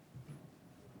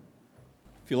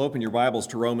If you'll open your Bibles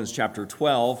to Romans chapter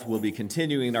 12, we'll be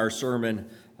continuing our sermon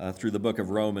through the book of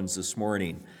Romans this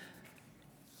morning.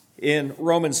 In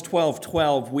Romans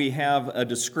 12:12, we have a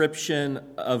description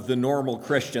of the normal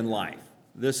Christian life.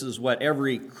 This is what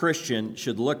every Christian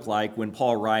should look like when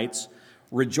Paul writes,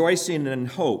 rejoicing in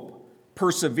hope,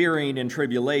 persevering in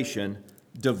tribulation,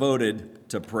 devoted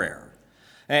to prayer.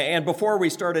 And before we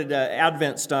started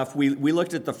Advent stuff, we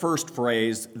looked at the first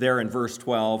phrase there in verse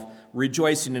 12,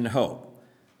 rejoicing in hope.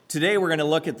 Today we're going to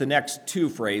look at the next two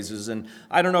phrases, and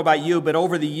I don't know about you, but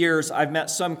over the years I've met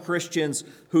some Christians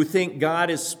who think God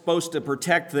is supposed to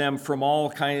protect them from all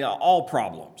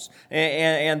problems,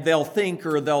 and they'll think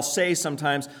or they'll say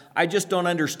sometimes, I just don't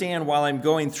understand why I'm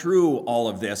going through all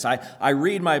of this. I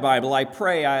read my Bible, I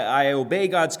pray, I obey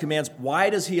God's commands. Why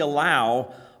does He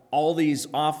allow all these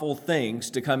awful things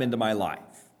to come into my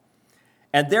life?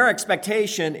 And their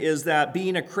expectation is that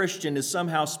being a Christian is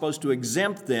somehow supposed to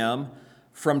exempt them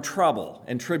from trouble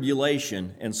and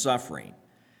tribulation and suffering.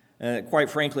 Quite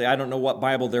frankly, I don't know what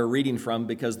Bible they're reading from,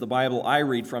 because the Bible I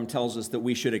read from tells us that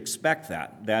we should expect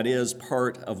that. That is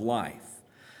part of life.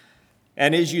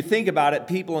 And as you think about it,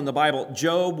 people in the Bible,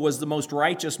 Job was the most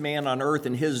righteous man on earth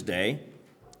in his day.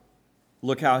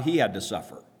 Look how he had to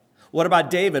suffer. What about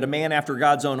David, a man after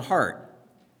God's own heart?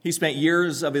 He spent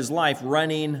years of his life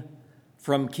running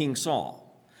from King Saul.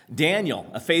 Daniel,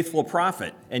 a faithful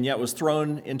prophet, and yet was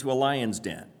thrown into a lion's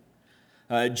den.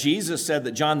 Jesus said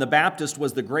that John the Baptist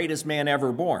was the greatest man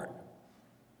ever born,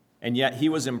 and yet he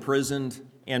was imprisoned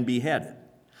and beheaded.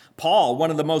 Paul, one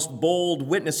of the most bold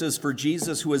witnesses for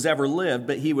Jesus who has ever lived,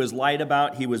 but he was lied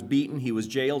about, he was beaten, he was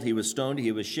jailed, he was stoned,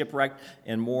 he was shipwrecked,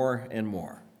 and more and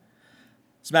more.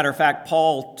 As a matter of fact,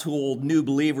 Paul told new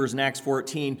believers in Acts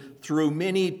 14, through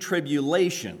many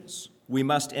tribulations we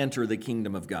must enter the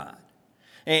kingdom of God.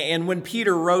 And when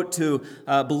Peter wrote to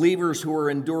believers who were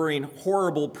enduring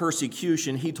horrible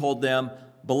persecution, he told them,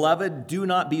 Beloved, do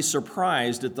not be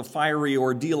surprised at the fiery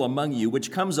ordeal among you,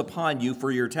 which comes upon you for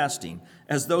your testing,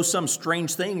 as though some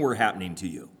strange thing were happening to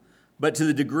you. But to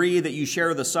the degree that you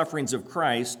share the sufferings of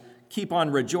Christ, keep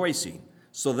on rejoicing,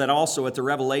 so that also at the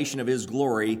revelation of His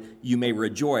glory you may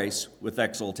rejoice with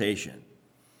exultation.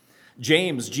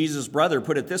 James, Jesus' brother,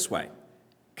 put it this way,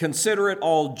 Consider it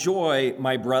all joy,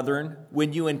 my brethren,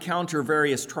 when you encounter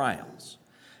various trials,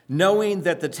 knowing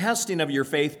that the testing of your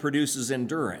faith produces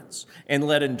endurance, and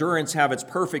let endurance have its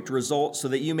perfect result, so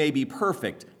that you may be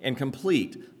perfect and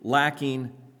complete,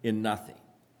 lacking in nothing.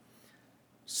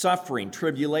 Suffering,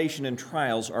 tribulation, and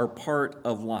trials are part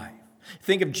of life.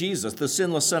 Think of Jesus, the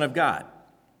sinless Son of God.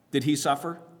 Did He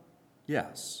suffer?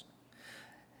 Yes.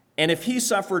 And if He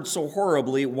suffered so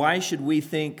horribly, why should we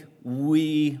think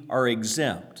we are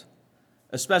exempt?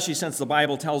 Especially since the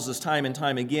Bible tells us time and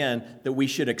time again that we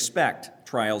should expect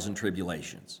trials and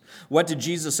tribulations. What did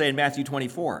Jesus say in Matthew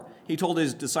 24? He told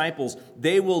His disciples,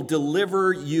 they will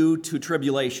deliver you to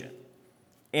tribulation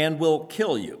and will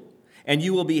kill you, and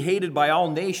you will be hated by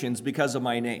all nations because of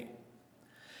my name.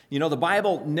 You know, the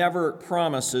Bible never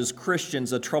promises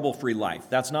Christians a trouble-free life.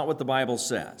 That's not what the Bible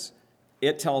says.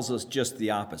 It tells us just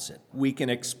the opposite. We can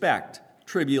expect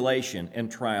tribulation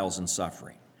and trials and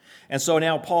suffering. And so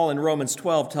now Paul in Romans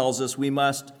 12 tells us we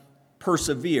must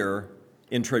persevere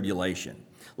in tribulation.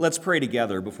 Let's pray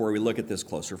together before we look at this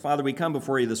closer. Father, we come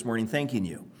before you this morning thanking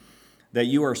you that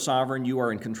you are sovereign, you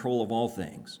are in control of all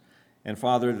things. And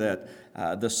Father,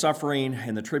 that the suffering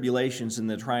and the tribulations and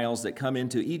the trials that come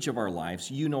into each of our lives,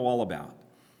 you know all about.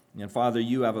 And Father,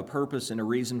 you have a purpose and a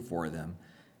reason for them.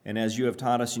 And as you have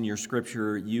taught us in your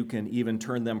scripture, you can even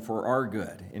turn them for our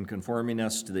good in conforming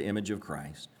us to the image of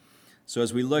Christ. So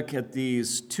as we look at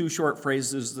these two short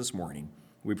phrases this morning,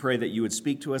 we pray that you would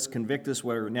speak to us, convict us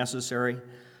where necessary,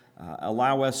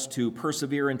 allow us to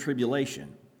persevere in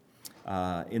tribulation.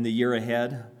 In the year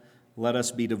ahead, let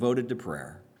us be devoted to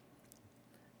prayer.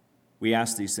 We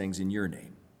ask these things in your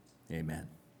name. Amen.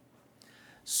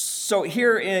 So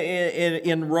here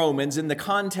in Romans, in the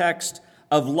context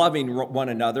of loving one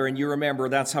another, and you remember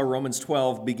that's how Romans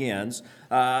 12 begins.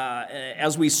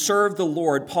 As we serve the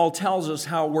Lord, Paul tells us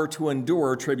how we're to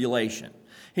endure tribulation.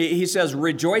 He says,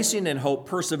 rejoicing in hope,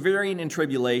 persevering in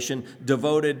tribulation,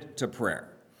 devoted to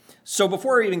prayer. So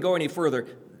before we even go any further,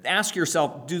 ask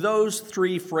yourself, do those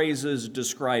three phrases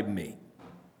describe me?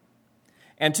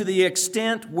 And to the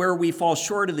extent where we fall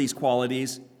short of these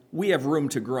qualities, we have room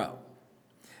to grow.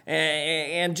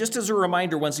 And just as a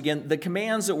reminder, once again, the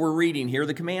commands that we're reading here,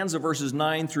 the commands of verses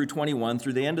 9 through 21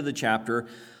 through the end of the chapter,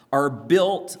 are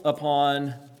built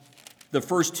upon the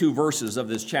first two verses of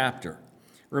this chapter.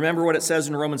 Remember what it says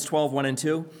in Romans 12, 1 and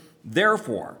 2?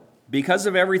 Therefore, Because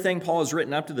of everything Paul has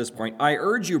written up to this point, I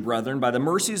urge you, brethren, by the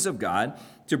mercies of God,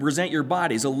 to present your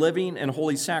bodies a living and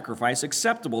holy sacrifice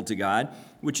acceptable to God,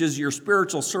 which is your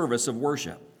spiritual service of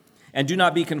worship. And do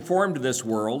not be conformed to this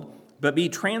world, but be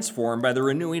transformed by the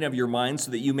renewing of your mind,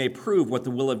 so that you may prove what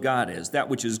the will of God is, that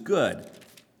which is good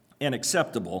and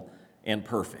acceptable and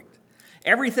perfect.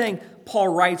 Everything Paul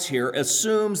writes here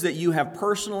assumes that you have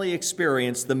personally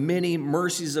experienced the many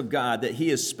mercies of God that he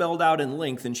has spelled out in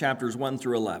length in chapters 1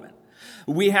 through 11.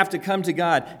 We have to come to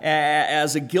God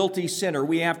as a guilty sinner.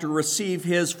 We have to receive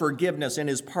his forgiveness and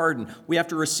his pardon. We have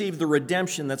to receive the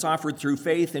redemption that's offered through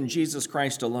faith in Jesus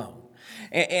Christ alone.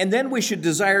 And then we should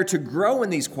desire to grow in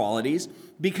these qualities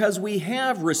because we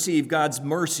have received God's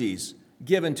mercies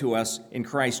given to us in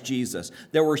Christ Jesus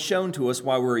that were shown to us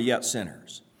while we were yet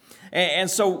sinners. And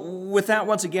so with that,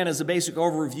 once again, as a basic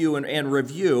overview and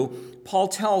review, Paul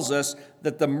tells us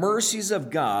that the mercies of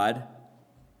God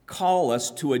call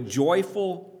us to a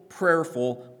joyful,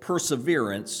 prayerful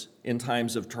perseverance in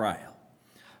times of trial.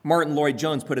 Martin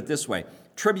Lloyd-Jones put it this way: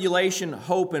 tribulation,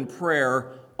 hope, and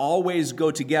prayer always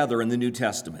go together in the New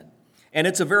Testament. And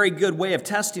it's a very good way of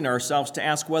testing ourselves to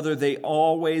ask whether they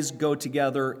always go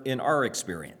together in our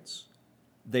experience.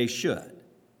 They should.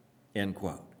 End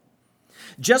quote.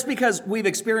 Just because we've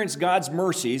experienced God's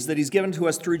mercies that he's given to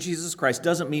us through Jesus Christ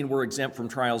doesn't mean we're exempt from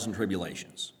trials and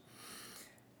tribulations.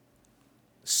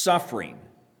 Suffering,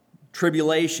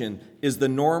 tribulation is the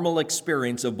normal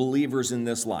experience of believers in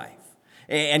this life.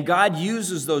 And God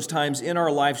uses those times in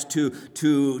our lives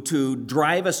to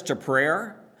drive us to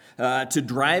prayer, to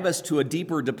drive us to a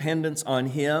deeper dependence on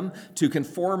him, to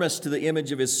conform us to the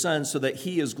image of his Son so that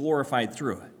he is glorified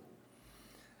through it.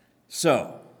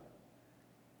 So,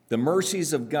 the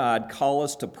mercies of God call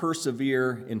us to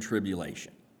persevere in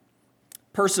tribulation.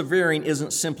 Persevering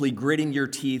isn't simply gritting your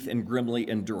teeth and grimly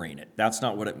enduring it. That's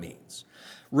not what it means.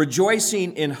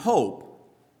 Rejoicing in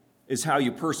hope is how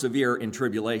you persevere in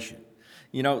tribulation.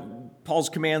 You know, Paul's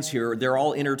commands here, they're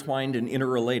all intertwined and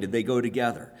interrelated. They go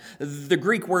together. The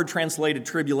Greek word translated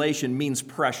tribulation means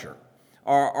pressure.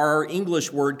 Our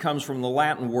English word comes from the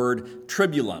Latin word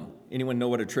tribulum. Anyone know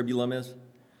what a tribulum is?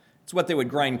 It's what they would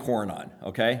grind corn on,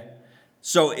 okay?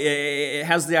 So it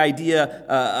has the idea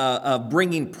of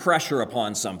bringing pressure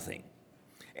upon something.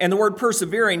 And the word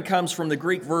persevering comes from the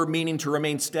Greek verb meaning to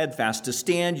remain steadfast, to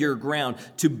stand your ground,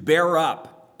 to bear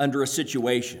up under a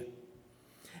situation.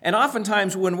 And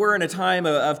oftentimes when we're in a time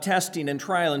of testing and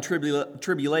trial and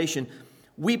tribulation,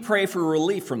 we pray for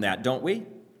relief from that, don't we?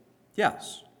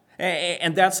 Yes.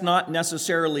 And that's not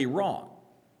necessarily wrong.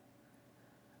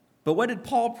 But what did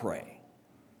Paul pray?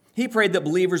 He prayed that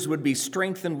believers would be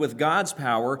strengthened with God's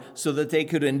power so that they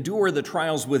could endure the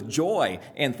trials with joy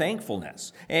and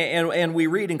thankfulness. And we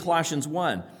read in Colossians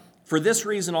 1, for this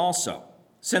reason also,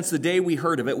 since the day we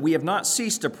heard of it, we have not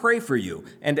ceased to pray for you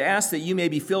and to ask that you may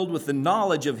be filled with the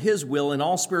knowledge of his will in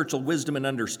all spiritual wisdom and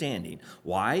understanding.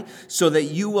 Why? So that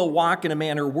you will walk in a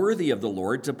manner worthy of the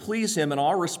Lord, to please him in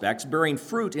all respects, bearing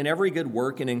fruit in every good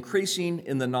work and increasing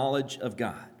in the knowledge of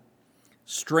God.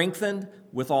 Strengthened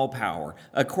with all power,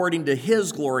 according to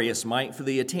his glorious might, for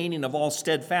the attaining of all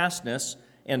steadfastness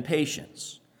and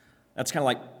patience. That's kind of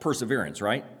like perseverance,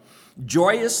 right?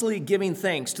 Joyously giving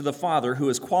thanks to the Father who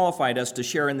has qualified us to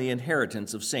share in the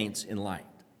inheritance of saints in light.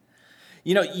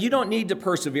 You know, you don't need to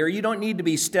persevere. You don't need to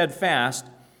be steadfast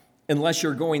unless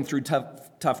you're going through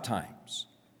tough times.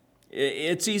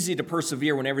 It's easy to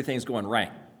persevere when everything's going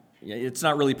right. It's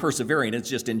not really persevering, it's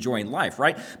just enjoying life,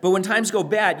 right? But when times go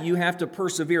bad, you have to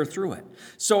persevere through it.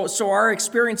 So our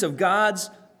experience of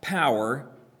God's power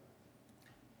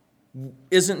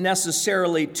isn't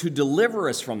necessarily to deliver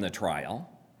us from the trial,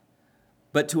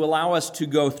 but to allow us to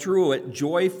go through it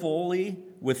joyfully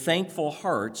with thankful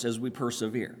hearts as we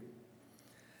persevere.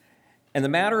 And the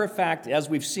matter of fact, as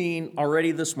we've seen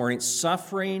already this morning,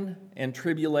 suffering and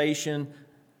tribulation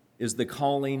is the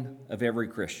calling of every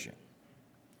Christian.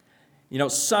 You know,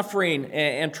 suffering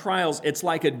and trials, it's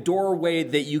like a doorway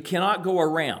that you cannot go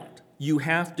around. You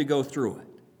have to go through it.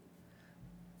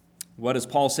 What does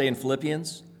Paul say in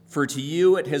Philippians? For to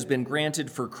you it has been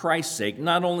granted for Christ's sake,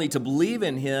 not only to believe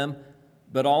in him,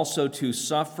 but also to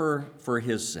suffer for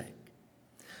his sake.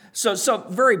 So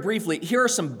very briefly, here are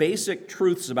some basic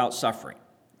truths about suffering.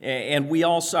 And we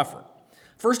all suffer.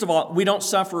 First of all, we don't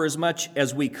suffer as much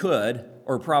as we could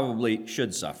or probably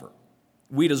should suffer.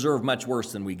 We deserve much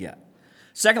worse than we get.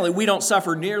 Secondly, we don't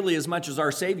suffer nearly as much as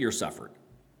our Savior suffered,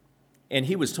 and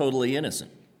he was totally innocent.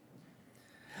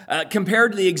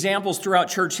 Compared to the examples throughout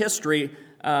church history,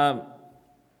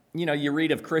 you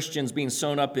read of Christians being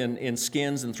sewn up in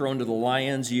skins and thrown to the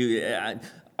lions.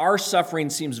 our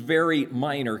suffering seems very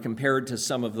minor compared to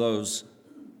some of those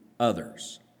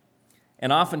others.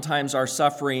 And oftentimes our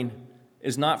suffering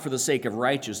is not for the sake of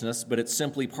righteousness, but it's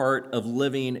simply part of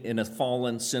living in a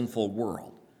fallen, sinful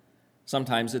world.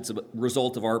 Sometimes it's a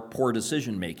result of our poor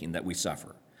decision-making that we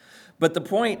suffer. But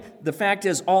the fact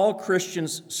is, all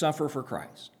Christians suffer for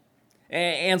Christ.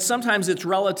 And sometimes it's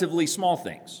relatively small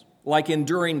things, like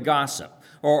enduring gossip,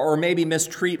 or maybe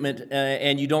mistreatment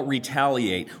and you don't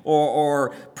retaliate,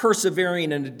 or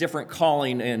persevering in a different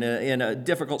calling in a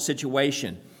difficult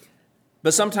situation.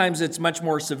 But sometimes it's much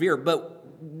more severe. But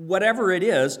whatever it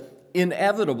is,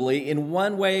 inevitably, in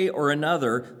one way or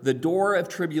another, the door of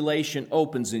tribulation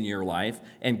opens in your life,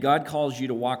 and God calls you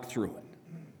to walk through it.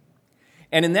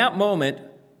 And in that moment,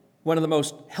 one of the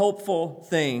most helpful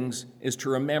things is to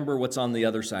remember what's on the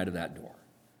other side of that door.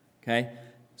 Okay?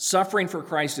 Suffering for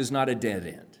Christ is not a dead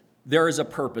end. There is a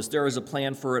purpose. There is a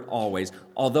plan for it always,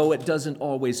 although it doesn't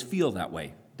always feel that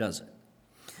way, does it?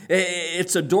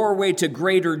 It's a doorway to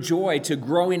greater joy, to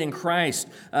growing in Christ.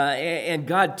 And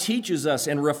God teaches us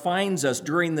and refines us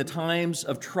during the times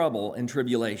of trouble and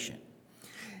tribulation.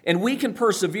 And we can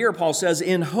persevere, Paul says,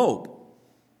 in hope,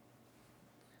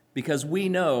 because we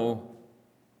know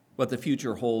what the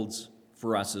future holds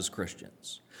for us as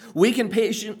Christians. We can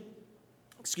patiently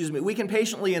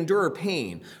endure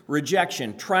pain,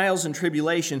 rejection, trials, and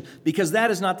tribulation, because that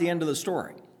is not the end of the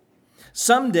story.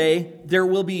 Someday, there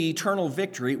will be eternal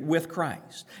victory with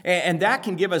Christ. And that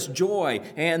can give us joy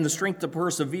and the strength to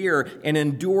persevere and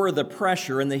endure the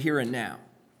pressure in the here and now.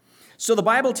 So the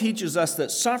Bible teaches us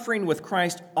that suffering with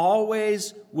Christ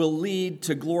always will lead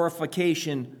to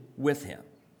glorification with Him.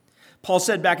 Paul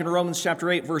said back in Romans chapter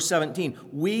 8, verse 17,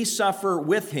 we suffer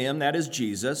with Him, that is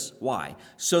Jesus. Why?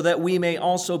 So that we may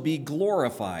also be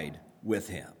glorified with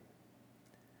Him.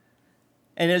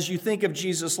 And as you think of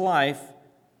Jesus' life,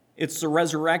 it's the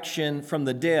resurrection from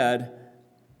the dead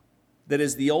that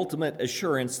is the ultimate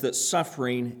assurance that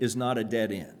suffering is not a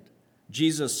dead end.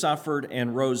 Jesus suffered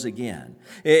and rose again.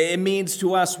 It means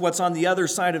to us what's on the other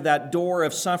side of that door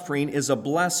of suffering is a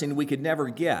blessing we could never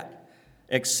get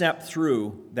except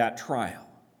through that trial.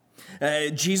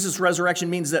 Jesus' resurrection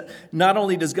means that not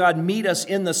only does God meet us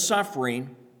in the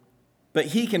suffering, but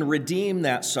He can redeem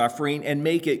that suffering and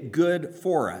make it good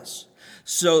for us.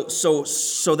 So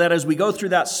that as we go through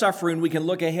that suffering, we can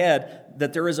look ahead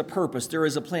that there is a purpose, there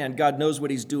is a plan. God knows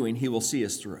what He's doing. He will see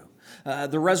us through.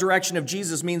 The resurrection of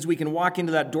Jesus means we can walk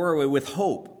into that doorway with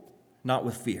hope, not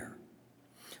with fear.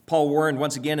 Paul warned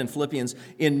once again in Philippians,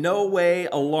 in no way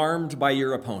alarmed by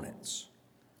your opponents,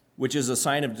 which is a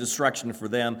sign of destruction for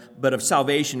them, but of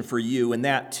salvation for you, and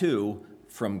that too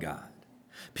from God.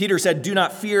 Peter said, do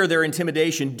not fear their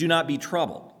intimidation, do not be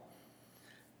troubled.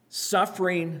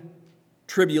 Suffering,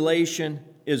 tribulation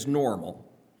is normal,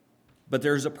 but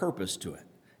there's a purpose to it.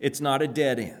 It's not a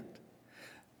dead end.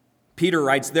 Peter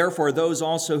writes, therefore, those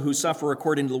also who suffer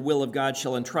according to the will of God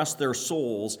shall entrust their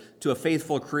souls to a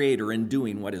faithful Creator in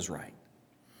doing what is right.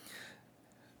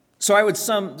 So I would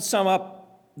sum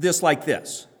up this like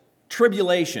this.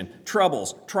 Tribulation,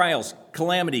 troubles, trials,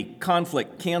 calamity,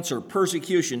 conflict, cancer,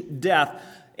 persecution, death,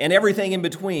 and everything in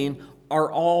between are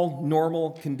all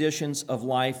normal conditions of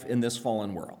life in this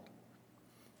fallen world.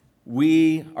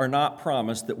 We are not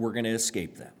promised that we're going to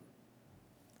escape them.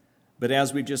 But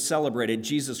as we've just celebrated,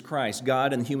 Jesus Christ,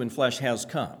 God in human flesh, has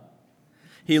come.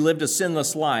 He lived a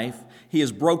sinless life. He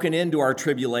has broken into our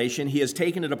tribulation. He has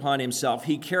taken it upon Himself.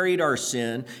 He carried our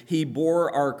sin. He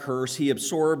bore our curse. He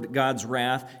absorbed God's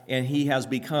wrath, and He has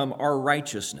become our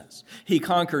righteousness. He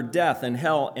conquered death and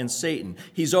hell and Satan.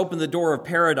 He's opened the door of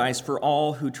paradise for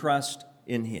all who trust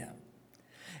in Him.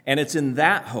 And it's in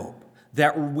that hope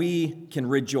that we can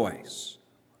rejoice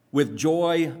with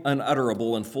joy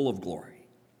unutterable and full of glory.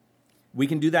 We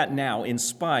can do that now in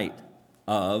spite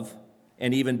of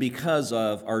and even because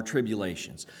of our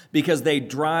tribulations. Because they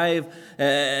drive,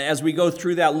 as we go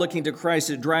through that looking to Christ,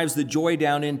 it drives the joy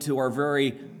down into our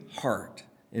very heart,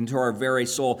 into our very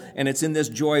soul. And it's in this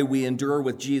joy we endure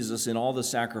with Jesus in all the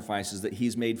sacrifices that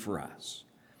He's made for us.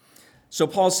 So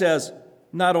Paul says,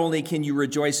 not only can you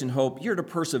rejoice in hope, you're to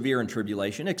persevere in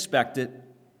tribulation, expect it,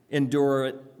 endure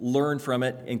it, learn from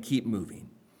it, and keep moving.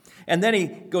 And then he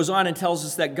goes on and tells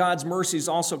us that God's mercies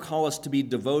also call us to be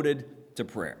devoted to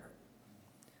prayer.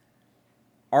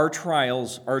 Our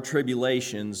trials, our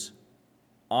tribulations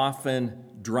often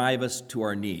drive us to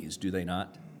our knees, do they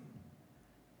not?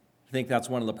 I think that's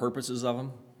one of the purposes of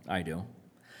them. I do.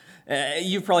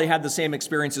 You've probably had the same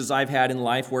experiences I've had in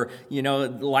life where,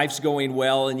 life's going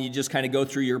well and you just kind of go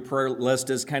through your prayer list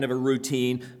as kind of a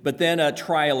routine, but then a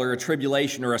trial or a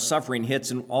tribulation or a suffering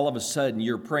hits and all of a sudden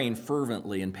you're praying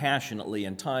fervently and passionately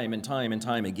and time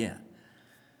again.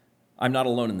 I'm not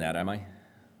alone in that, am I?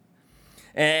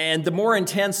 And the more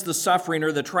intense the suffering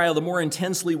or the trial, the more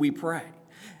intensely we pray.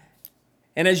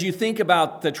 And as you think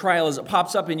about the trial, as it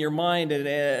pops up in your mind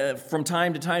and from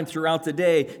time to time throughout the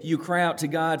day, you cry out to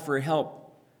God for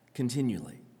help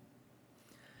continually.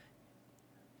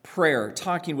 Prayer,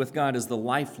 talking with God, is the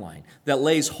lifeline that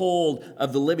lays hold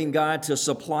of the living God to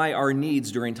supply our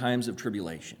needs during times of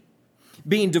tribulation.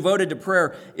 Being devoted to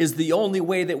prayer is the only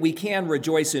way that we can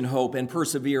rejoice in hope and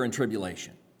persevere in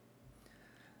tribulation.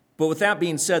 But with that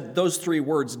being said, those three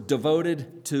words,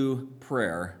 devoted to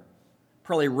prayer,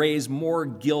 probably raise more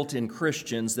guilt in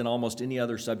Christians than almost any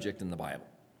other subject in the Bible.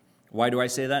 Why do I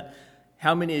say that?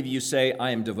 How many of you say,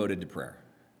 I am devoted to prayer?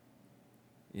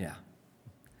 Yeah.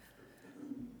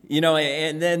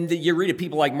 And then you read of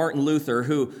people like Martin Luther,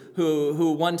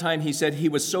 who one time he said he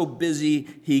was so busy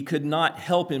he could not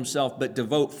help himself but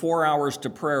devote 4 hours to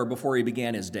prayer before he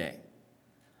began his day.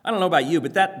 I don't know about you,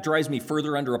 but that drives me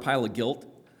further under a pile of guilt.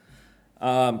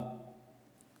 And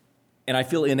I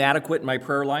feel inadequate in my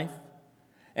prayer life.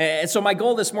 And so my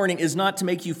goal this morning is not to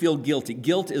make you feel guilty.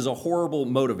 Guilt is a horrible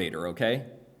motivator, okay?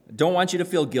 Don't want you to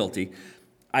feel guilty.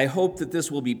 I hope that this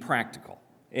will be practical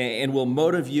and will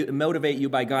motivate you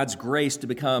by God's grace to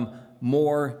become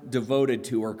more devoted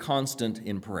to or constant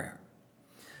in prayer.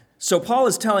 So Paul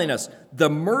is telling us the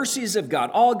mercies of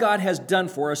God, all God has done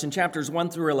for us in chapters 1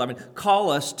 through 11, call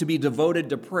us to be devoted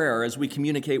to prayer as we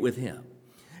communicate with Him.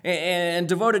 And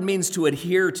devoted means to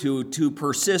adhere to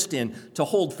persist in, to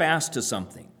hold fast to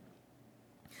something.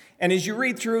 And as you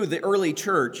read through the early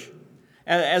church,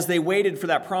 as they waited for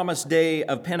that promised day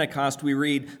of Pentecost, we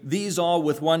read, these all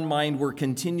with one mind were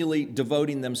continually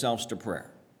devoting themselves to prayer.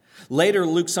 Later,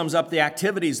 Luke sums up the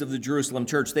activities of the Jerusalem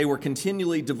church. They were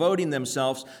continually devoting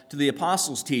themselves to the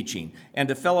apostles' teaching and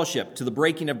to fellowship, to the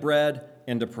breaking of bread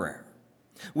and to prayer.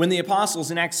 When the apostles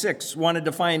in Acts 6 wanted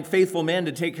to find faithful men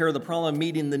to take care of the problem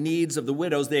meeting the needs of the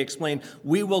widows, they explained,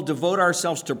 we will devote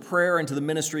ourselves to prayer and to the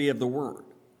ministry of the word.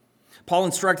 Paul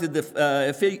instructed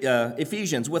the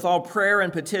Ephesians, with all prayer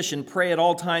and petition, pray at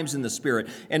all times in the Spirit,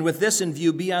 and with this in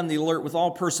view, be on the alert with all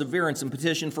perseverance and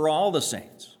petition for all the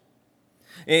saints.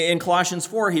 In Colossians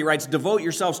 4, he writes, devote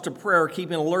yourselves to prayer,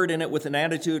 keeping alert in it with an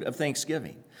attitude of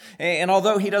thanksgiving. And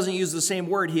although he doesn't use the same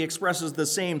word, he expresses the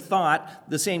same thought,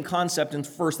 the same concept in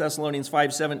 1 Thessalonians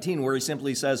 5:17, where he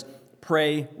simply says,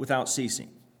 pray without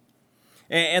ceasing.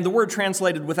 And the word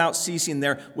translated without ceasing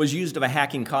there was used of a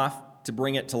hacking cough to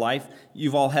bring it to life.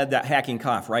 You've all had that hacking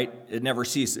cough, right? It never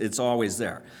ceases. It's always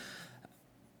there.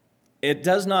 It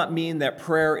does not mean that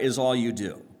prayer is all you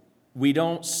do. We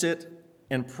don't sit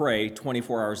and pray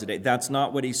 24 hours a day. That's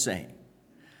not what he's saying.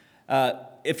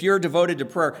 If you're devoted to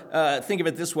prayer, think of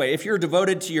it this way. If you're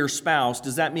devoted to your spouse,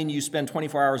 does that mean you spend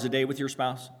 24 hours a day with your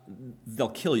spouse? They'll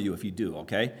kill you if you do,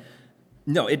 okay?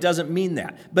 No, it doesn't mean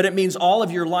that. But it means all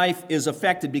of your life is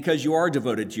affected because you are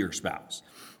devoted to your spouse.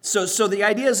 So the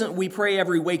idea isn't we pray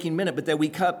every waking minute, but that we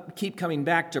keep coming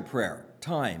back to prayer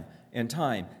time and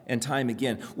time and time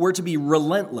again. We're to be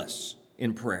relentless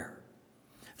in prayer.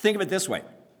 Think of it this way.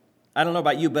 I don't know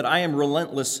about you, but I am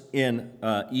relentless in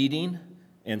eating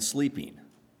and sleeping.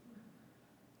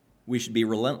 We should be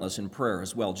relentless in prayer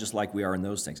as well, just like we are in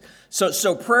those things.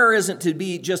 So prayer isn't to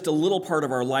be just a little part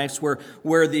of our lives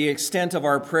where the extent of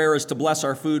our prayer is to bless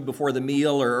our food before the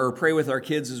meal or pray with our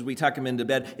kids as we tuck them into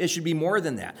bed. It should be more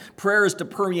than that. Prayer is to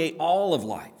permeate all of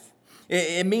life.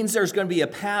 It means there's going to be a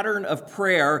pattern of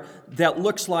prayer that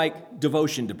looks like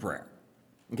devotion to prayer.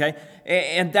 Okay?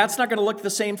 And that's not going to look the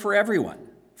same for everyone.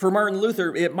 For Martin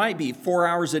Luther, it might be 4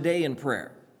 hours a day in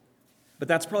prayer. But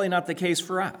that's probably not the case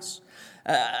for us.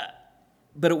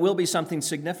 But it will be something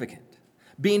significant.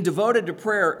 Being devoted to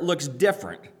prayer looks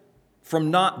different from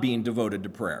not being devoted to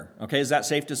prayer. Okay, is that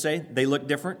safe to say? They look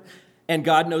different, and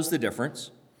God knows the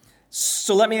difference.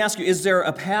 So let me ask you, is there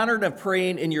a pattern of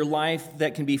praying in your life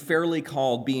that can be fairly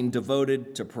called being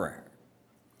devoted to prayer?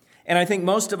 And I think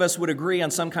most of us would agree on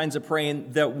some kinds of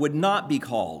praying that would not be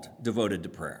called devoted to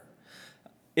prayer.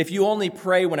 If you only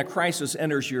pray when a crisis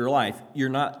enters your life, you're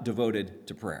not devoted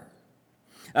to prayer.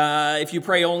 If you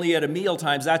pray only at meal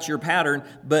times, that's your pattern,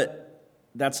 but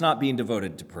that's not being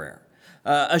devoted to prayer.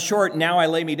 A short, now I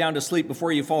lay me down to sleep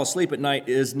before you fall asleep at night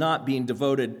is not being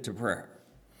devoted to prayer.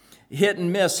 Hit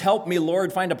and miss, help me,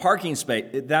 Lord, find a parking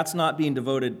space. That's not being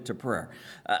devoted to prayer.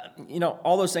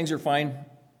 All those things are fine,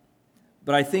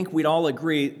 but I think we'd all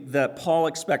agree that Paul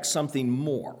expects something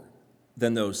more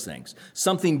than those things.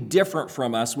 Something different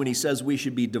from us when he says we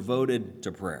should be devoted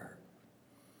to prayer.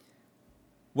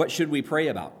 What should we pray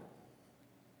about?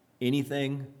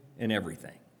 Anything and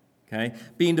everything. Okay?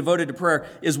 Being devoted to prayer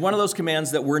is one of those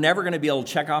commands that we're never going to be able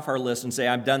to check off our list and say,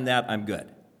 I've done that, I'm good.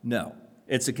 No,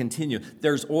 it's a continuum.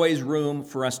 There's always room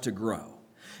for us to grow.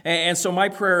 And so my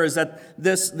prayer is that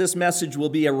this message will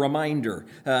be a reminder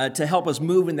to help us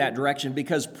move in that direction,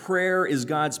 because prayer is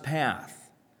God's path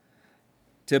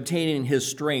to obtaining his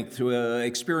strength, to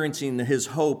experiencing his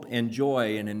hope and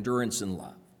joy and endurance and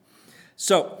love.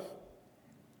 So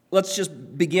let's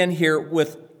just begin here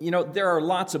with, there are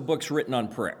lots of books written on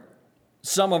prayer.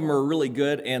 Some of them are really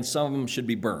good, and some of them should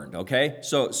be burned, okay?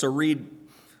 So read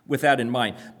with that in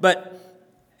mind. But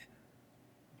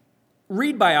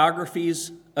read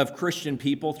biographies of Christian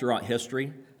people throughout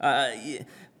history.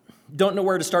 Don't know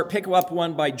where to start. Pick up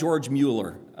one by George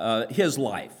Mueller, his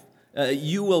life.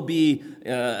 You will be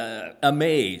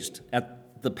amazed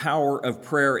at the power of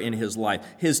prayer in his life.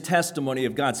 His testimony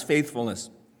of God's faithfulness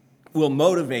will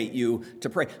motivate you to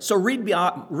pray. So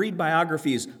read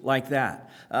biographies like that.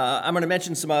 I'm going to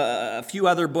mention a few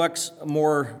other books,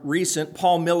 more recent.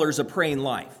 Paul Miller's A Praying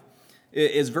Life.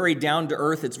 It's very down to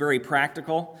earth. It's very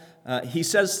practical. He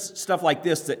says stuff like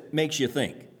this that makes you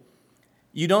think.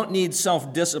 You don't need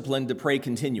self-discipline to pray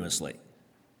continuously.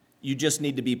 You just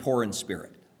need to be poor in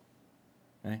spirit.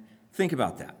 Okay? Think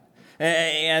about that.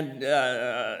 And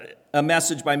a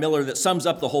message by Miller that sums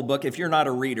up the whole book. If you're not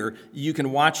a reader, you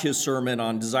can watch his sermon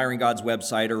on Desiring God's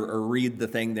website or read the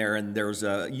thing there, and there's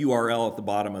a URL at the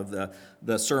bottom of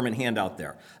the sermon handout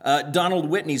there. Donald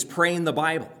Whitney's Praying the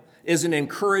Bible is an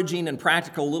encouraging and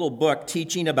practical little book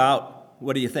teaching about,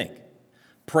 what do you think?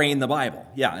 Praying the Bible.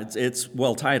 Yeah, it's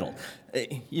well titled.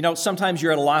 Sometimes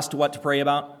you're at a loss to what to pray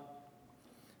about.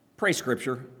 Pray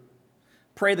Scripture.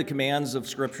 Pray the commands of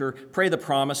Scripture. Pray the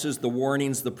promises, the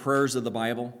warnings, the prayers of the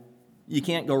Bible. You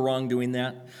can't go wrong doing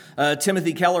that.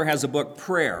 Timothy Keller has a book,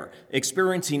 Prayer,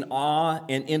 Experiencing Awe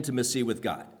and Intimacy with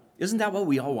God. Isn't that what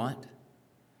we all want?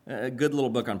 A good little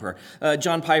book on prayer.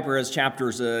 John Piper has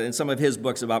chapters in some of his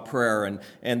books about prayer,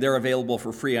 and they're available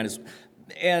for free on his.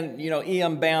 And,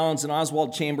 E.M. Bounds and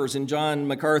Oswald Chambers and John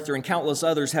MacArthur and countless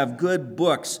others have good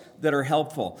books that are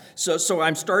helpful. So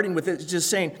I'm starting with it, just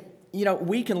saying,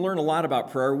 we can learn a lot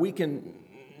about prayer. We can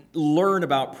learn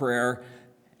about prayer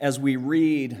as we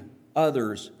read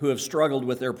others who have struggled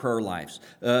with their prayer lives.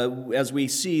 As we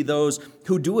see those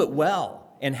who do it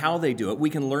well and how they do it, we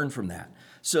can learn from that.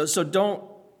 So don't,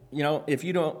 if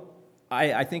you don't,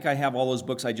 I think I have all those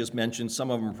books I just mentioned.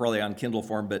 Some of them are probably on Kindle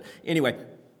form, but anyway,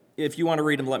 if you want to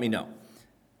read them, let me know.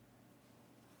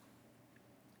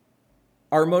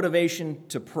 Our motivation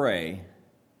to pray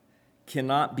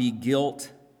cannot be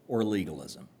guilt or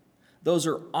legalism. Those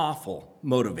are awful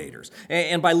motivators.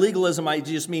 And by legalism, I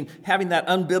just mean having that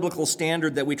unbiblical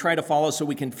standard that we try to follow so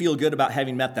we can feel good about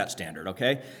having met that standard,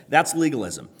 okay? That's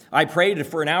legalism. I prayed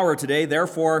for an hour today,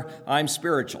 therefore I'm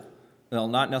spiritual. Well,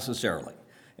 not necessarily.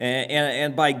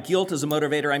 And by guilt as a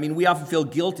motivator, I mean we often feel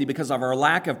guilty because of our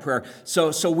lack of prayer.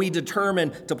 So we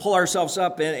determine to pull ourselves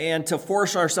up and to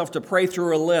force ourselves to pray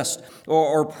through a list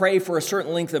or pray for a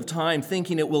certain length of time,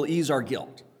 thinking it will ease our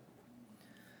guilt.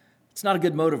 It's not a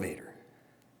good motivator.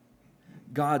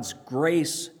 God's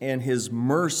grace and his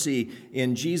mercy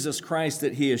in Jesus Christ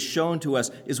that he has shown to us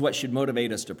is what should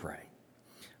motivate us to pray.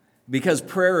 Because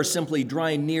prayer is simply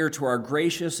drawing near to our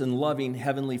gracious and loving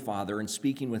Heavenly Father and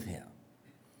speaking with him.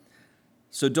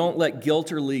 So don't let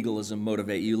guilt or legalism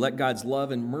motivate you. Let God's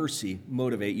love and mercy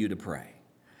motivate you to pray.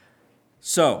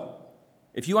 So,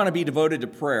 if you want to be devoted to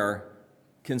prayer,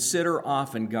 consider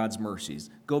often God's mercies.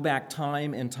 Go back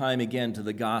time and time again to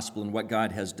the gospel and what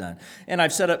God has done. And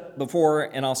I've said it before,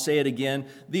 and I'll say it again.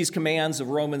 These commands of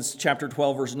Romans chapter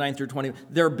 12, verses 9 through 20,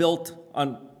 they're built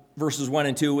on verses 1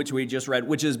 and 2, which we just read,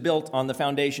 which is built on the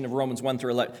foundation of Romans 1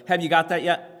 through 11. Have you got that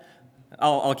yet?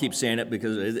 I'll keep saying it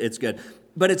because it's good.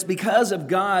 But it's because of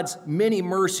God's many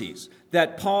mercies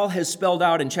that Paul has spelled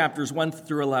out in chapters 1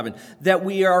 through 11 that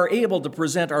we are able to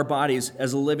present our bodies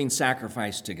as a living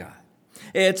sacrifice to God.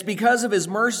 It's because of his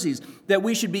mercies that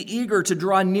we should be eager to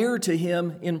draw near to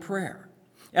him in prayer.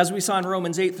 As we saw in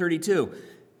Romans 8:32,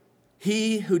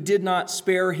 he who did not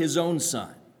spare his own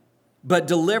son, but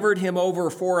delivered him over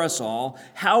for us all,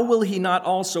 how will he not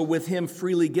also with him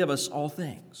freely give us all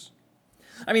things?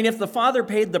 I mean, if the Father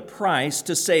paid the price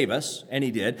to save us, and he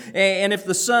did, and if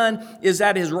the Son is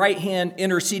at his right hand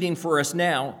interceding for us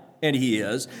now, and he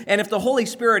is, and if the Holy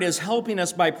Spirit is helping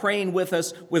us by praying with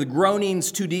us with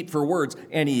groanings too deep for words,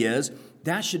 and he is,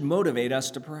 that should motivate us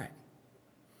to pray.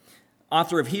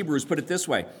 author of Hebrews, put it this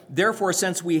way: therefore,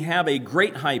 since we have a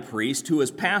great high priest who has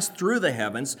passed through the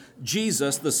heavens,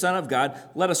 Jesus, the Son of God,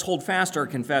 let us hold fast our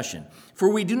confession. For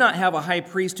we do not have a high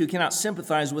priest who cannot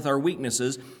sympathize with our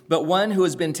weaknesses, but one who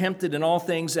has been tempted in all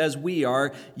things as we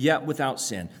are, yet without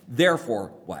sin.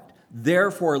 Therefore, what?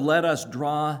 Therefore, let us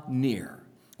draw near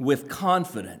with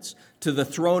confidence to the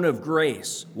throne of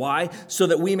grace. Why? So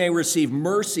that we may receive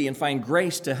mercy and find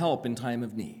grace to help in time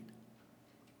of need.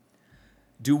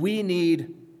 Do we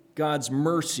need God's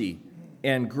mercy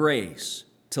and grace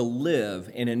to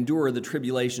live and endure the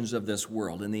tribulations of this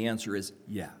world? And the answer is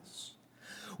yes.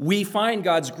 We find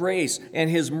God's grace and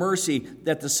his mercy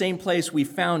at the same place we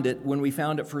found it when we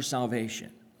found it for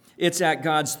salvation. It's at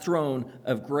God's throne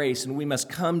of grace, and we must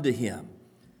come to him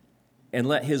and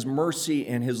let his mercy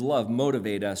and his love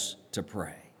motivate us to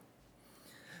pray.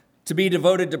 To be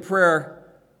devoted to prayer,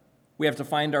 we have to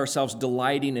find ourselves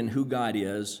delighting in who God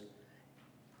is,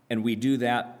 and we do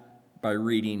that by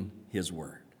reading his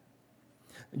word.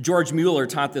 George Mueller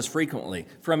taught this frequently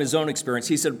from his own experience.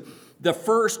 He said, the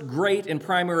first great and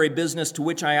primary business to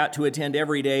which I ought to attend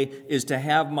every day is to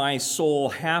have my soul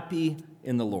happy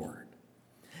in the Lord.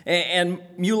 And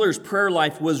Mueller's prayer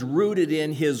life was rooted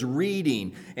in his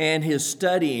reading and his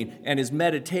studying and his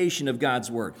meditation of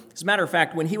God's word. As a matter of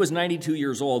fact, when he was 92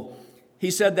 years old, he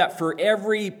said that for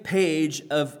every page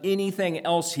of anything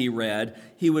else he read,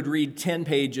 he would read 10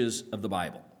 pages of the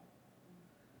Bible.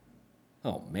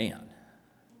 Oh, man.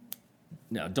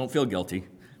 No, don't feel guilty.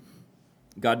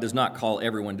 God does not call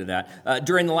everyone to that.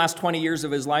 During the last 20 years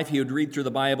of his life, he would read through the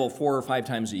Bible 4 or 5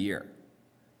 times a year.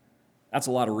 That's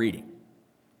a lot of reading.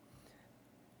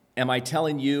 Am I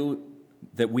telling you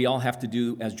that we all have to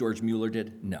do as George Mueller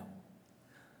did? No.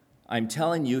 I'm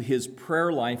telling you his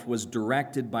prayer life was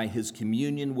directed by his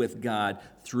communion with God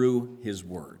through his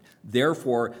word.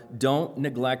 Therefore, don't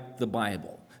neglect the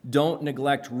Bible. Don't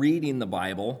neglect reading the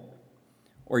Bible,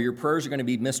 or your prayers are going to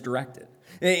be misdirected.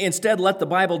 Instead, let the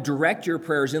Bible direct your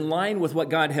prayers in line with what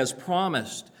God has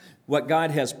promised, what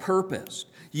God has purposed.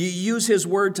 You use his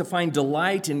word to find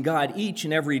delight in God each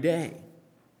and every day.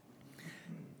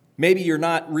 Maybe you're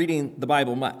not reading the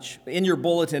Bible much. In your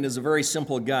bulletin is a very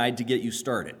simple guide to get you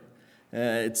started.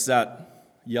 It's that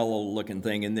yellow-looking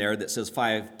thing in there that says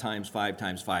 5 times 5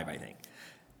 times 5, I think.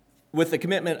 With the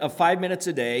commitment of 5 minutes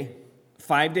a day,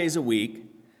 5 days a week,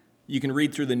 you can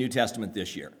read through the New Testament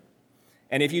this year.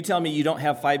 And if you tell me you don't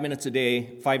have 5 minutes a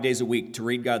day, 5 days a week to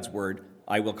read God's word,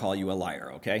 I will call you a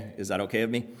liar, okay? Is that okay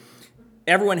with me?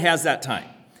 Everyone has that time.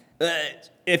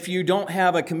 If you don't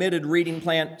have a committed reading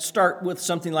plan, start with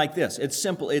something like this. It's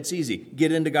simple. It's easy.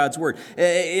 Get into God's word.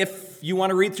 If you want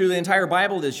to read through the entire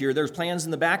Bible this year, there's plans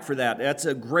in the back for that. That's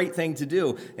a great thing to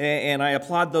do, and I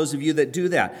applaud those of you that do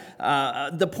that.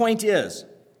 The point is,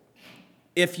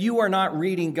 if you are not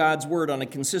reading God's word on a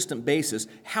consistent basis,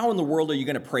 how in the world are you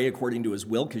going to pray according to his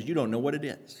will? Because you don't know what it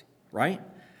is, right?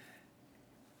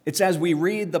 It's as we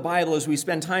read the Bible, as we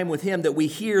spend time with him, that we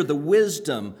hear the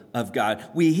wisdom of God.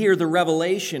 We hear the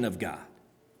revelation of God.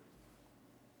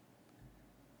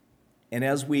 And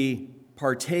as we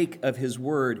partake of his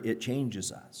word, it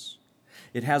changes us.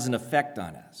 It has an effect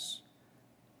on us.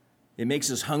 It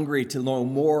makes us hungry to know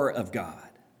more of God.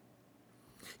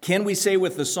 Can we say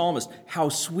with the psalmist, how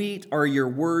sweet are your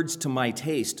words to my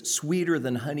taste, sweeter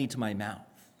than honey to my mouth?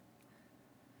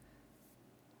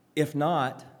 If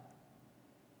not,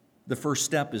 the first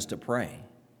step is to pray.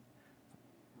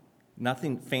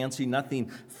 Nothing fancy,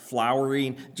 nothing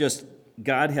flowering, just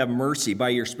God have mercy. By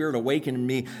your Spirit awaken in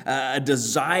me a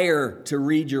desire to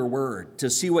read your word, to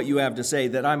see what you have to say,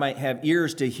 that I might have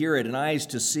ears to hear it and eyes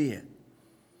to see it.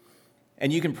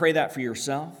 And you can pray that for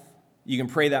yourself. You can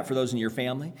pray that for those in your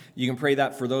family. You can pray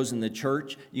that for those in the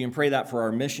church. You can pray that for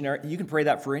our missionary. You can pray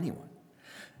that for anyone.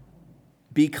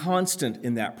 Be constant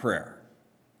in that prayer.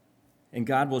 And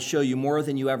God will show you more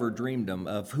than you ever dreamed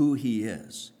of who he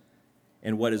is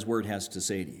and what his word has to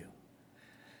say to you.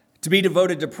 To be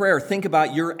devoted to prayer, think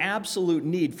about your absolute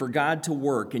need for God to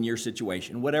work in your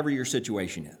situation, whatever your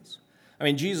situation is. I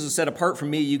mean, Jesus said, apart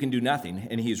from me, you can do nothing,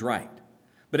 and he's right.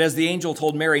 But as the angel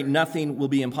told Mary, nothing will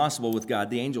be impossible with God.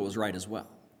 The angel was right as well.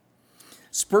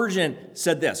 Spurgeon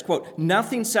said this, quote,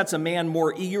 nothing sets a man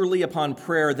more eagerly upon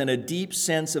prayer than a deep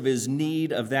sense of his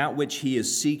need of that which he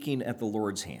is seeking at the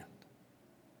Lord's hand.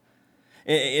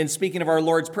 In speaking of our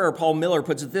Lord's Prayer, Paul Miller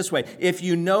puts it this way, if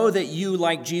you know that you,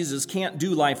 like Jesus, can't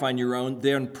do life on your own,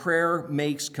 then prayer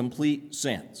makes complete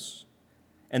sense.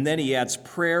 And then he adds,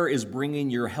 prayer is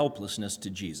bringing your helplessness to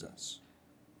Jesus.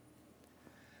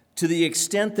 To the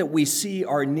extent that we see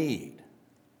our need,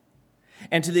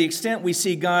 and to the extent we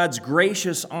see God's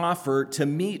gracious offer to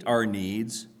meet our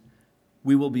needs,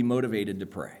 we will be motivated to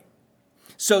pray.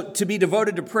 So to be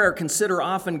devoted to prayer, consider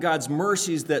often God's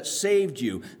mercies that saved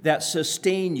you, that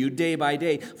sustain you day by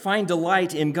day. Find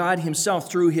delight in God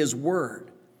himself through his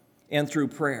word and through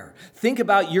prayer. Think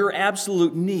about your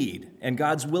absolute need and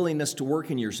God's willingness to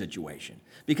work in your situation,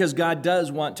 because God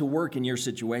does want to work in your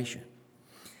situation.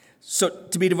 So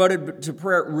to be devoted to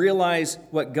prayer, realize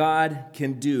what God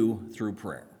can do through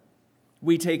prayer.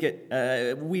 We take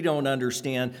it, we don't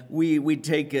understand. We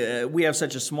have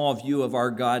such a small view of our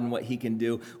God and what he can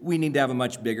do. We need to have a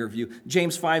much bigger view.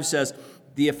 James 5 says,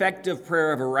 the effective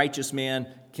prayer of a righteous man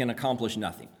can accomplish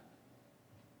nothing.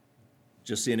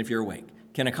 Just seeing if you're awake.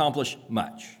 Can accomplish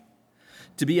much.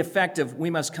 To be effective, we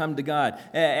must come to God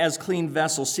as clean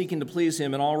vessels, seeking to please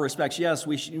him in all respects. Yes,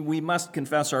 we must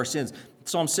confess our sins.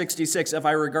 Psalm 66, if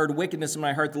I regard wickedness in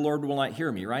my heart, the Lord will not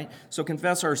hear me, right? So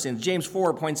confess our sins. James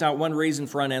 4 points out one reason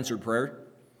for unanswered prayer,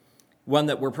 one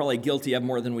that we're probably guilty of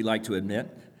more than we like to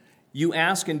admit. You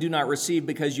ask and do not receive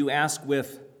because you ask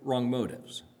with wrong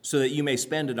motives, so that you may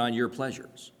spend it on your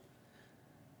pleasures.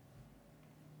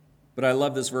 But I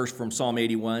love this verse from Psalm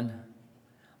 81.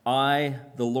 I,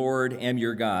 the Lord, am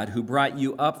your God, who brought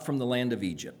you up from the land of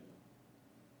Egypt.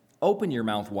 Open your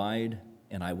mouth wide,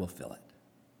 and I will fill it.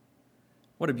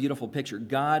 What a beautiful picture.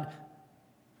 God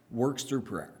works through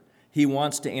prayer. He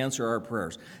wants to answer our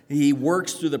prayers. He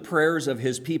works through the prayers of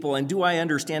his people. And do I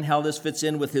understand how this fits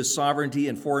in with his sovereignty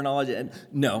and foreknowledge?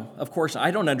 No, of course,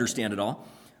 I don't understand it all.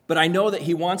 But I know that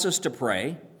he wants us to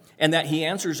pray, and that he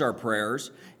answers our prayers,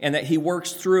 and that he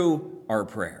works through our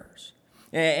prayers.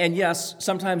 And yes,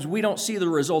 sometimes we don't see the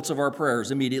results of our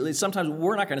prayers immediately. Sometimes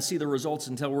we're not going to see the results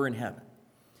until we're in heaven.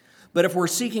 But if we're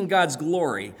seeking God's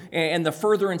glory and the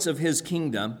furtherance of his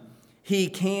kingdom, he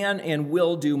can and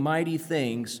will do mighty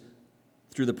things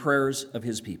through the prayers of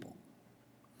his people.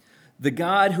 The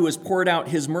God who has poured out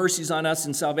his mercies on us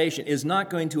in salvation is not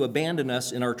going to abandon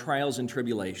us in our trials and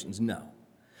tribulations, no.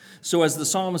 So as the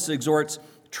psalmist exhorts,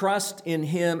 trust in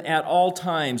him at all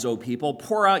times, O people.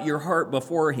 Pour out your heart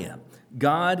before him.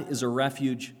 God is a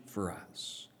refuge for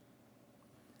us.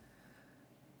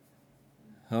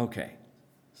 Okay,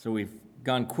 so we've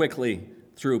gone quickly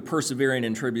through persevering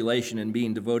in tribulation and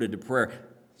being devoted to prayer.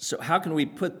 So how can we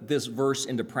put this verse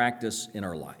into practice in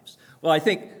our lives? Well, I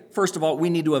think, first of all, we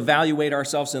need to evaluate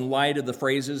ourselves in light of the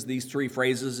phrases, these three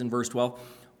phrases in verse 12.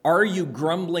 Are you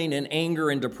grumbling in anger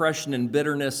and depression and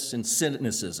bitterness and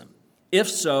cynicism? If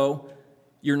so,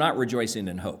 you're not rejoicing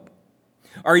in hope.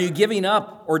 Are you giving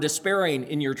up or despairing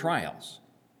in your trials?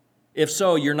 If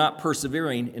so, you're not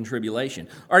persevering in tribulation.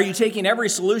 Are you taking every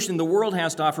solution the world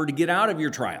has to offer to get out of your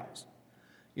trials?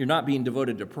 You're not being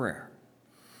devoted to prayer.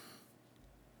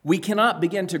 We cannot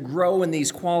begin to grow in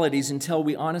these qualities until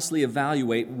we honestly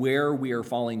evaluate where we are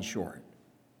falling short.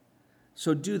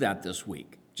 So do that this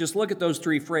week. Just look at those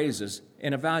three phrases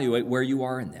and evaluate where you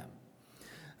are in them.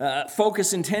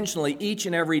 Focus intentionally each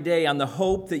and every day on the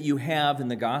hope that you have in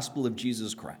the gospel of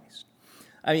Jesus Christ.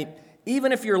 I mean,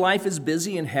 even if your life is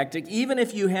busy and hectic, even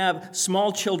if you have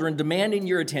small children demanding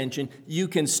your attention, you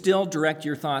can still direct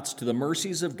your thoughts to the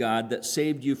mercies of God that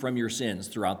saved you from your sins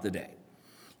throughout the day.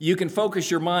 You can focus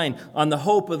your mind on the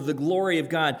hope of the glory of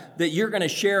God that you're going to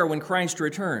share when Christ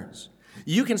returns.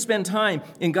 You can spend time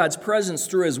in God's presence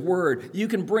through his word. You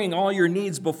can bring all your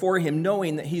needs before him,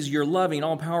 knowing that he's your loving,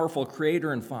 all-powerful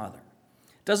creator and father.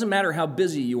 It doesn't matter how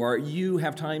busy you are, you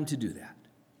have time to do that.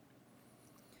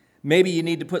 Maybe you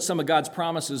need to put some of God's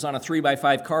promises on a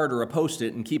 3x5 card or a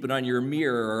Post-it and keep it on your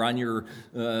mirror or on your,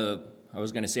 I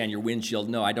was going to say on your windshield.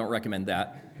 No, I don't recommend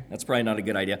that. That's probably not a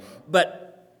good idea. But,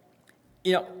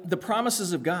 the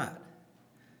promises of God.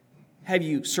 Have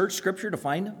you searched Scripture to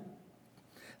find them?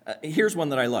 Here's one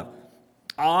that I love.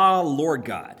 Ah, Lord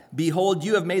God, behold,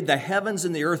 you have made the heavens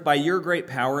and the earth by your great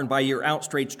power and by your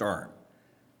outstretched arm.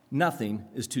 Nothing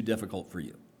is too difficult for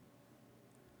you.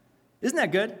 Isn't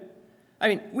that good? I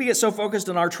mean, we get so focused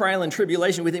on our trial and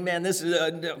tribulation, we think, man, this is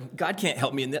God can't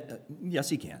help me. Yes,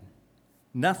 he can.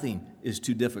 Nothing is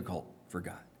too difficult for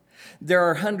God. There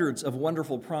are hundreds of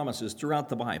wonderful promises throughout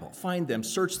the Bible. Find them,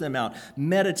 search them out,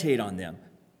 meditate on them,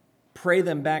 pray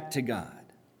them back to God.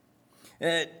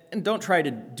 And don't try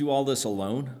to do all this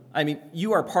alone. I mean,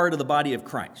 you are part of the body of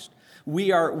Christ.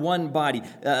 We are one body.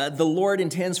 The Lord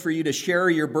intends for you to share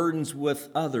your burdens with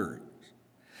others.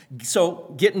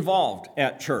 So get involved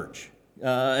at church.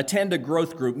 Attend a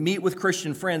growth group. Meet with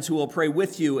Christian friends who will pray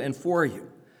with you and for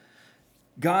you.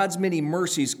 God's many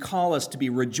mercies call us to be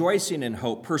rejoicing in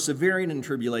hope, persevering in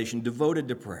tribulation, devoted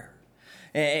to prayer.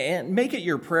 And make it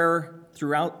your prayer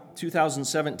throughout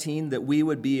 2017 that we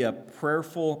would be a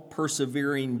prayerful,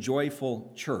 persevering,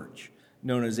 joyful church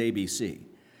known as ABC.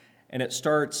 and it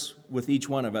starts with each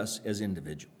one of us as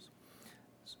individuals.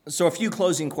 So a few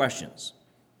closing questions.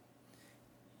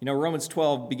 You know, Romans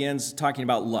 12 begins talking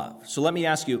about love. So let me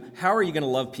ask you, how are you going to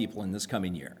love people in this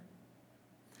coming year?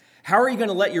 How are you going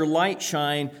to let your light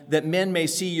shine that men may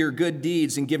see your good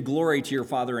deeds and give glory to your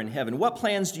Father in heaven? What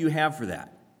plans do you have for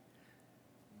that?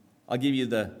 I'll give you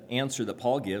the answer that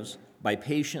Paul gives: by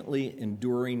patiently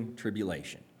enduring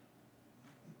tribulation.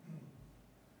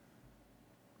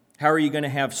 How are you going to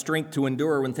have strength to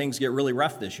endure when things get really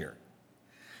rough this year?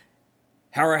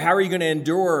 How are you going to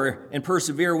endure and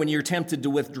persevere when you're tempted to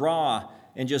withdraw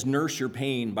and just nurse your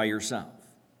pain by yourself?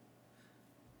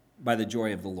 By the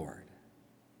joy of the Lord.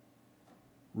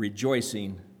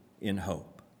 Rejoicing in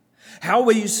hope. How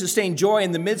will you sustain joy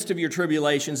in the midst of your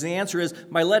tribulations? The answer is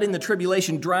by letting the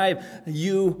tribulation drive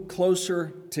you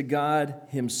closer to God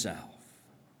Himself.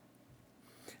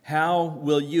 How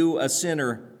will you, a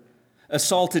sinner,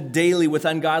 assaulted daily with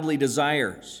ungodly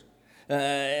desires,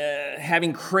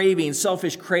 having cravings,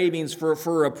 selfish cravings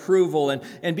for approval,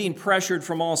 and being pressured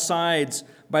from all sides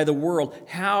by the world,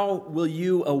 how will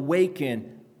you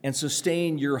awaken and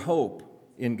sustain your hope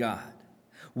in God?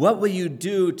 What will you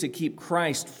do to keep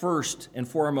Christ first and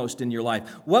foremost in your life?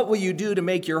 What will you do to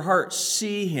make your heart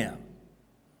see Him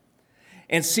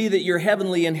and see that your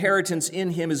heavenly inheritance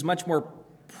in Him is much more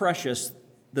precious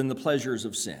than the pleasures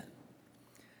of sin?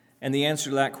 And the answer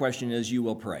to that question is you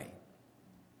will pray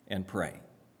and pray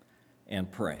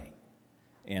and pray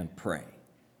and pray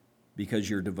because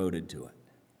you're devoted to it.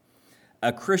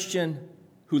 A Christian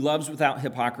who loves without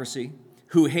hypocrisy,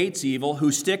 who hates evil, who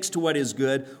sticks to what is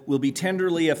good, will be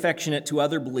tenderly affectionate to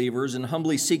other believers and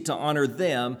humbly seek to honor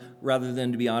them rather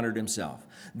than to be honored himself.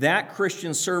 That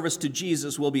Christian service to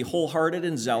Jesus will be wholehearted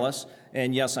and zealous.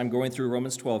 And yes, I'm going through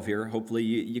Romans 12 here. Hopefully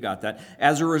you got that.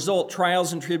 As a result,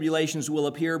 trials and tribulations will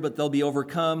appear, but they'll be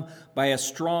overcome by a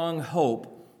strong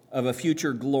hope of a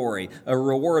future glory, a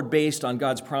reward based on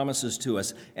God's promises to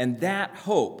us. And that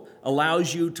hope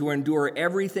allows you to endure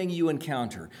everything you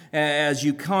encounter as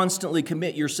you constantly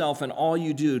commit yourself and all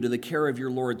you do to the care of your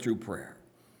Lord through prayer.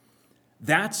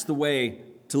 That's the way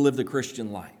to live the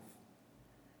Christian life.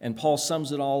 And Paul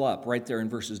sums it all up right there in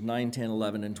verses 9, 10,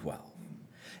 11, and 12.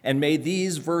 And may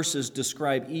these verses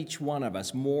describe each one of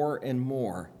us more and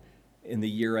more in the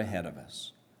year ahead of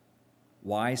us.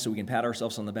 Why? So we can pat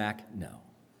ourselves on the back? No.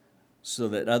 So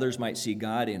that others might see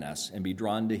God in us and be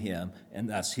drawn to Him, and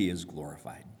thus He is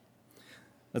glorified.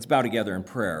 Let's bow together in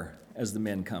prayer as the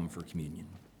men come for communion.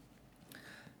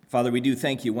 Father, we do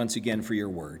thank you once again for your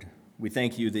word. We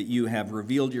thank you that you have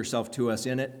revealed yourself to us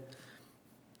in it,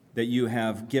 that you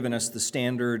have given us the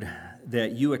standard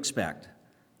that you expect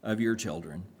of your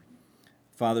children.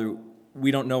 Father,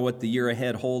 we don't know what the year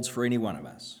ahead holds for any one of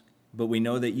us, but we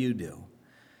know that you do.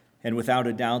 And without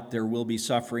a doubt, there will be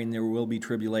suffering, there will be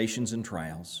tribulations and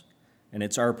trials. And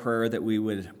it's our prayer that we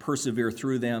would persevere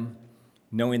through them,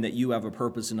 knowing that you have a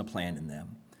purpose and a plan in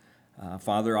them.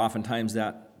 Father, oftentimes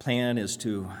that plan is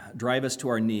to drive us to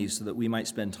our knees so that we might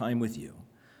spend time with you.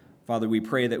 Father, we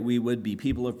pray that we would be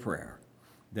people of prayer,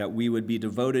 that we would be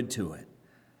devoted to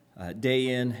it day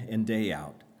in and day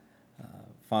out.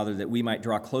 Father, that we might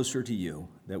draw closer to you,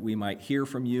 that we might hear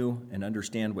from you and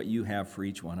understand what you have for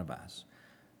each one of us.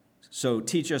 So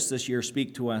teach us this year,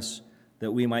 speak to us,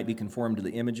 that we might be conformed to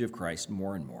the image of Christ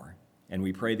more and more. And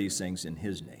we pray these things in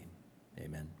His name.